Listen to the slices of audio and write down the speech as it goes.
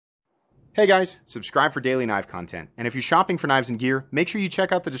Hey guys, subscribe for daily knife content. And if you're shopping for knives and gear, make sure you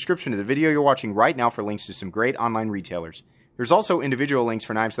check out the description of the video you're watching right now for links to some great online retailers. There's also individual links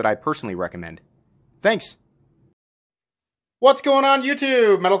for knives that I personally recommend. Thanks! What's going on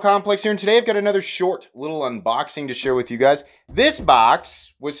YouTube? Metal Complex here, and today I've got another short little unboxing to share with you guys. This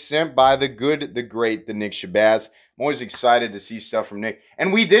box was sent by the good, the great, the Nick Shabazz. I'm always excited to see stuff from Nick.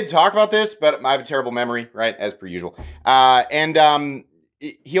 And we did talk about this, but I have a terrible memory, right? As per usual.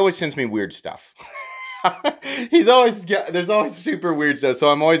 He always sends me weird stuff. There's always super weird stuff,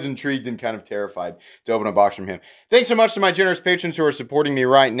 so I'm always intrigued and kind of terrified to open a box from him. Thanks so much to my generous patrons who are supporting me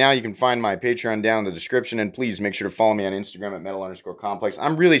right now. You can find my Patreon down in the description, and please make sure to follow me on Instagram at metal_complex.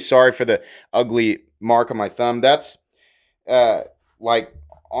 I'm really sorry for the ugly mark on my thumb. That's like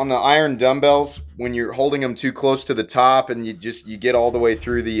on the iron dumbbells when you're holding them too close to the top, and you get all the way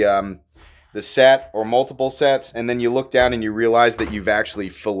through the set or multiple sets, and then you look down and you realize that you've actually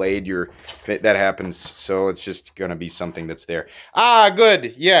filleted your that happens. So it's just gonna be something that's there.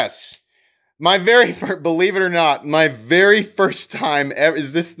 Good. Yes, my very first, believe it or not, my very first time ever.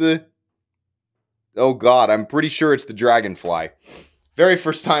 Is this the, oh god, I'm pretty sure it's the Dragonfly. Very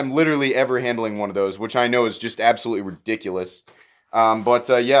first time literally ever handling one of those, which I know is just absolutely ridiculous. Yeah,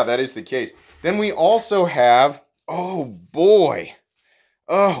 that is the case. Then we also have, oh boy,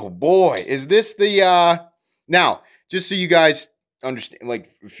 is this the, now, just so you guys understand, like,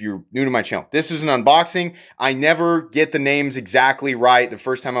 if you're new to my channel, this is an unboxing. I never get the names exactly right the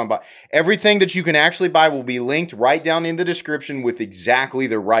first time I'm buying. Everything that you can actually buy will be linked right down in the description with exactly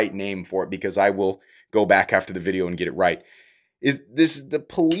the right name for it, because I will go back after the video and get it right. Is this the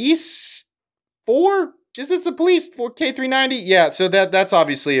Police 4? Is this the Police 4 K390? Yeah, so that's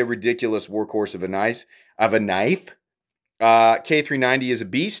obviously a ridiculous workhorse of a knife. K390 is a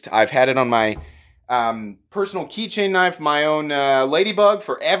beast. I've had it on my personal keychain knife, my own Ladybug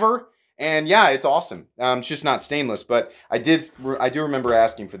forever, and yeah, it's awesome. It's just not stainless, but I do remember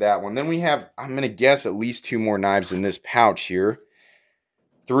asking for that one. Then we have, I'm gonna guess, at least 2 more knives in this pouch here.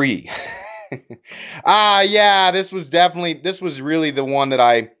 3. Yeah, this was really the one that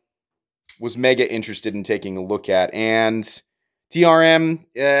I was mega interested in taking a look at. And TRM,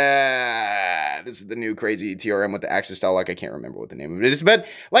 this is the new crazy TRM with the Axis style. Like, I can't remember what the name of it is, but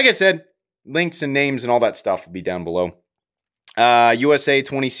like I said, links and names and all that stuff will be down below. USA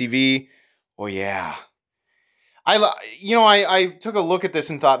 20CV. Oh yeah. I took a look at this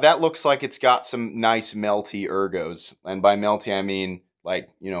and thought that looks like it's got some nice melty ergos. And by melty, I mean, like,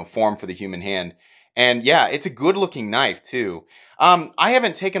 form for the human hand. And yeah, it's a good looking knife too. I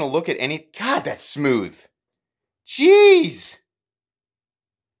haven't taken a look at any, God, that's smooth. Jeez.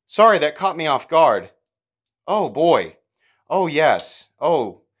 Sorry, that caught me off guard. Oh, boy. Oh, yes.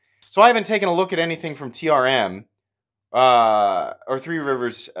 Oh. So I haven't taken a look at anything from TRM or Three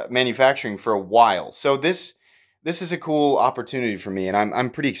Rivers Manufacturing for a while. So this is a cool opportunity for me, and I'm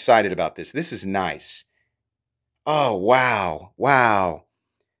pretty excited about this. This is nice. Oh, wow. Wow.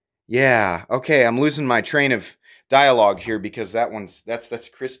 Yeah. Okay, I'm losing my train of dialogue here because that's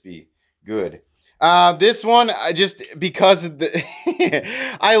crispy. Good. This one, because of the,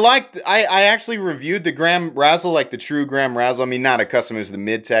 I actually reviewed the Graham Razzle, like the true Graham Razzle. I mean, not a custom, it was the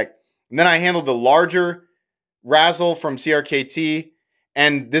mid-tech. And then I handled the larger Razzle from CRKT.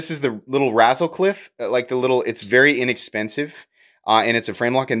 And this is the little Razzle Cliff, it's very inexpensive. And it's a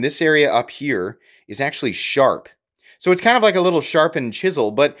frame lock. And this area up here is actually sharp. So it's kind of like a little sharpened chisel,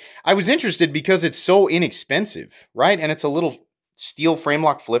 but I was interested because it's so inexpensive, right? And it's a little steel frame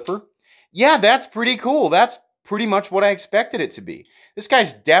lock flipper. Yeah, that's pretty cool. That's pretty much what I expected it to be. This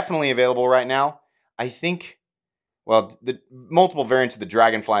guy's definitely available right now. I think, well, the multiple variants of the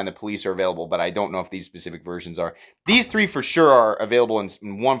Dragonfly and the Police are available, but I don't know if these specific versions are. These 3 for sure are available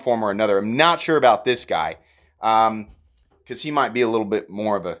in one form or another. I'm not sure about this guy, because he might be a little bit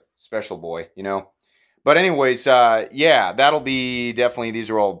more of a special boy, But anyways, yeah, that'll be definitely, these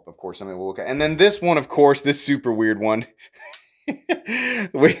are all, of course, something we'll look at. And then this one, of course, this super weird one.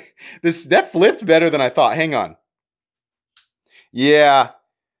 Wait, that flipped better than I thought. Hang on. Yeah.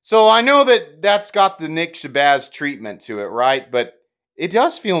 So I know that's got the Nick Shabazz treatment to it, right? But it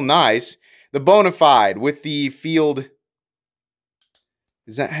does feel nice. The Bonafide with the field.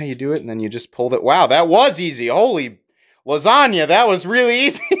 Is that how you do it? And then you just pull that. Wow, that was easy. Holy lasagna. That was really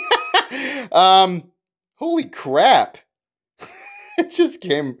easy. Holy crap. It just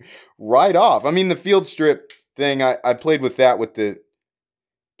came right off. I mean, the field strip thing, I played with that with the,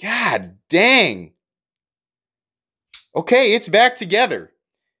 God dang. Okay, it's back together.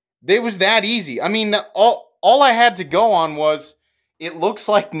 It was that easy. I mean, all I had to go on was, it looks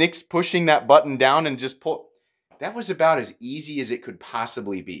like Nick's pushing that button down and just pull. That was about as easy as it could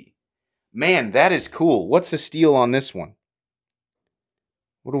possibly be. Man, that is cool. What's the steel on this one?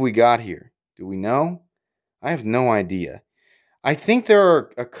 What do we got here? Do we know? I have no idea. I think there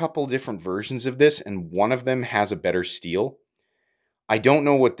are a couple different versions of this, and one of them has a better steel. I don't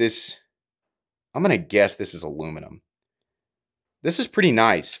know what this... I'm going to guess this is aluminum. This is pretty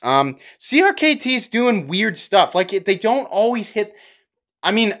nice. CRKT's doing weird stuff. Like, they don't always hit...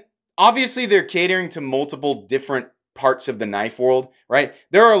 I mean, obviously they're catering to multiple different parts of the knife world, right?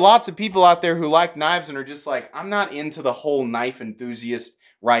 There are lots of people out there who like knives and are just like, I'm not into the whole knife enthusiast,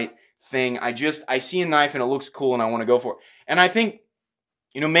 right, thing. I see a knife and it looks cool and I want to go for it. And I think,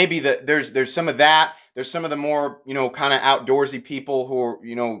 you know, maybe there's some of that. There's some of the more, you know, kind of outdoorsy people who are,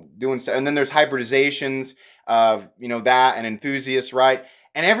 you know, doing stuff. And then there's hybridizations of, you know, that and enthusiasts, right?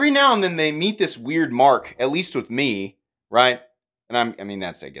 And every now and then they meet this weird mark, at least with me, right? And I mean,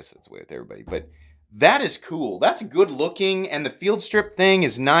 I guess that's the way with everybody, but that is cool. That's good looking. And the field strip thing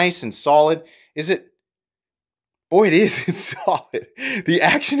is nice and solid. Is it? Boy, it is. It's solid. The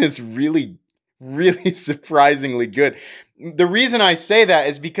action is really, really surprisingly good. The reason I say that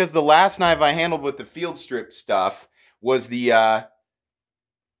is because the last knife I handled with the field strip stuff was the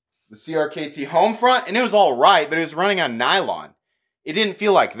CRKT home front, and it was all right, but it was running on nylon. It didn't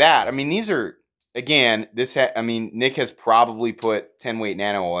feel like that. I mean, these are, again, Nick has probably put 10 weight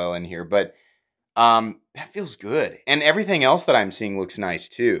nano oil in here, but that feels good. And everything else that I'm seeing looks nice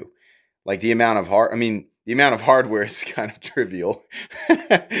too. Like the amount of hardware is kind of trivial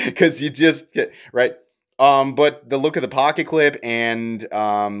because you just get, right? But the look of the pocket clip and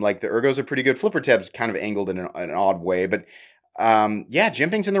like the ergos are pretty good. Flipper tab's kind of angled in an odd way, but yeah,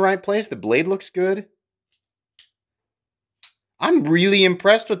 jimping's in the right place. The blade looks good. I'm really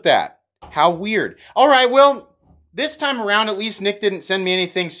impressed with that. How weird. All right, well, this time around, at least Nick didn't send me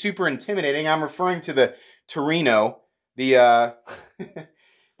anything super intimidating. I'm referring to the Torino, the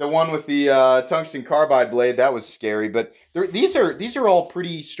the one with the tungsten carbide blade. That was scary, but these are all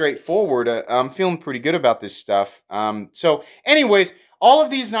pretty straightforward. I'm feeling pretty good about this stuff. So anyways, all of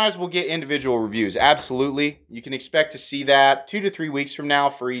these knives will get individual reviews. Absolutely. You can expect to see that 2 to 3 weeks from now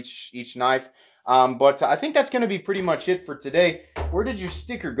for each knife. But I think that's going to be pretty much it for today. Where did your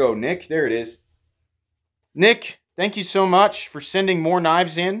sticker go, Nick? There it is. Nick, thank you so much for sending more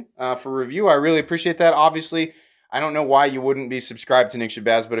knives in for review. I really appreciate that. Obviously, I don't know why you wouldn't be subscribed to Nick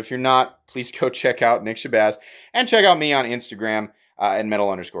Shabazz, but if you're not, please go check out Nick Shabazz and check out me on Instagram at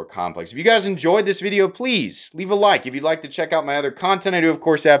metal_complex. If you guys enjoyed this video, please leave a like. If you'd like to check out my other content, I do, of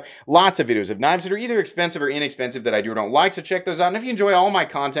course, have lots of videos of knives that are either expensive or inexpensive that I do or don't like, so check those out. And if you enjoy all my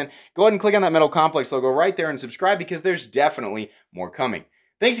content, go ahead and click on that Metal Complex logo right there and subscribe because there's definitely more coming.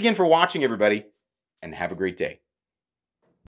 Thanks again for watching, everybody, and have a great day.